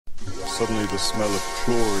suddenly the smell of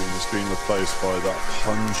chlorine has been replaced by that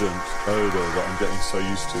pungent odour that I'm getting so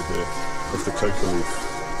used to here of the coca leaf.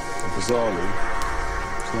 And bizarrely,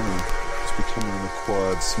 it's becoming an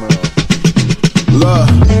acquired smell. Look,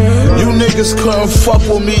 you niggas couldn't fuck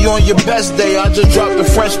with me on your best day. I just dropped a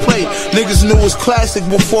fresh plate. Niggas knew it was classic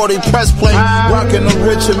before they press play. Rockin' the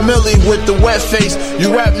Richard Millie with the wet face.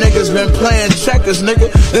 You rap niggas been playing checkers,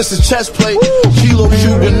 nigga. This is chess play. Kilo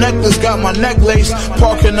Cuban necklace got my neck laced.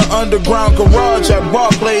 Park in the underground garage at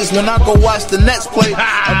Barclays. When I go watch the Nets play,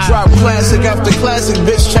 I drop classic after classic.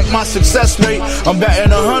 Bitch, check my success rate. I'm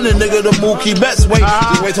batting 100, nigga. The Mookie Betts wait.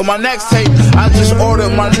 Just wait till my next tape. I just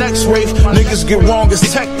ordered my next rave. Niggas get wrong as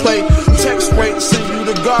tech play. Text rate, send you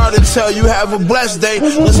to God and tell you have a blessed day.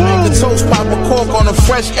 Let's make a toast, pop a cork on a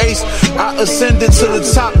fresh ace. I ascended to the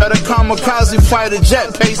top at a kamikaze fighter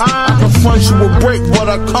jet pace. I confront you with brick, but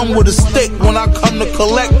I come with a stick when I come to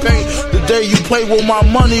collect pay. The day you play with my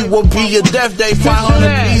money will be your death day.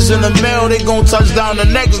 500 P's in the mail, they gon' touch down the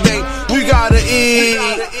next day. We gotta eat.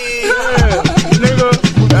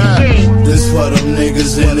 This for them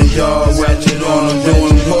niggas in the yard, ratchet on them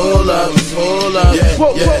doing pull-ups, pull-ups.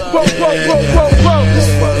 This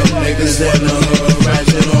for them niggas in the hood,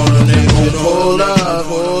 ratchet on them, they gon' pull up,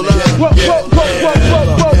 pull up.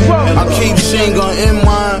 I keep shit gun in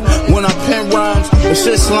mind when I pen rhymes. The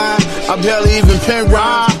shit slime, I barely even pen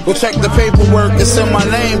rhymes. Go check the paperwork, it's in my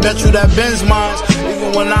name, bet you that Ben's mine.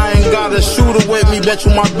 Even when I ain't got a shooter with me, bet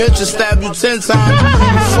you my bitch will stab you 10 times.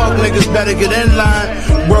 Fuck niggas better get in line.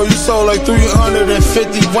 Bro, you sold like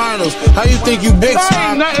 350 vinyls. How you think you big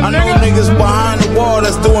time? I know niggas behind the wall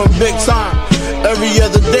that's doing big time. Every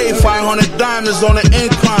other day, 500 diamonds on the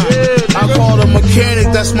incline. I call the mechanic,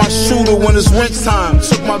 that's my shooter when it's winter time.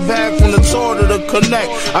 Took my bag from the tour to the connect.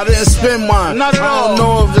 I didn't spend mine. I don't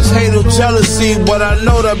know if it's hate or jealousy, but I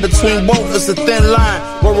know that between both it's a thin line.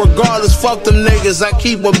 But regardless, fuck them niggas, I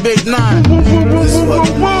keep a big 9. This for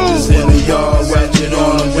the niggas in the yard, ratchet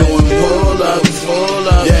on them doing pull-ups,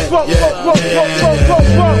 pull-ups. This for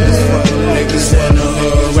the niggas in the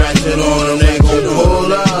hood, ratchet on them, they gon' pull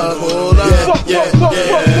up, pull up.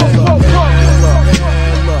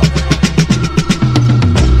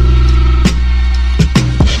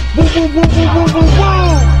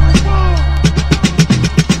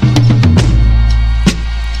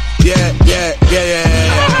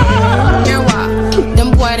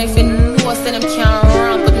 Them boy they fin know say them can't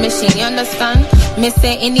run with machine, you understand? Me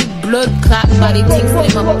say any blood clot body thinks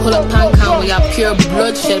them a pull up and can with your pure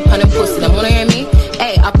bloodshed pan and pussy. Them wanna hear me?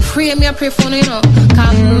 Hey, I pray for you, you know.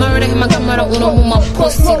 Cause murder him, I got murder uno who my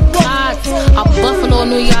pussy clot. A Buffalo,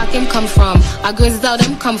 New York him come from. A Grizzly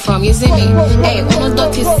them come from, you see me? Hey, uno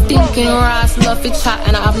dirty stinking ass love it chat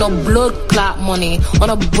and I have no blood clot money. On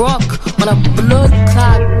a blood clot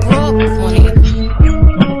broke money.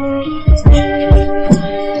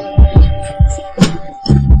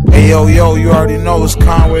 Hey yo, you already know it's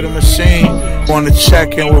Conway the Machine. Want to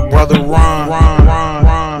check in with brother Ron.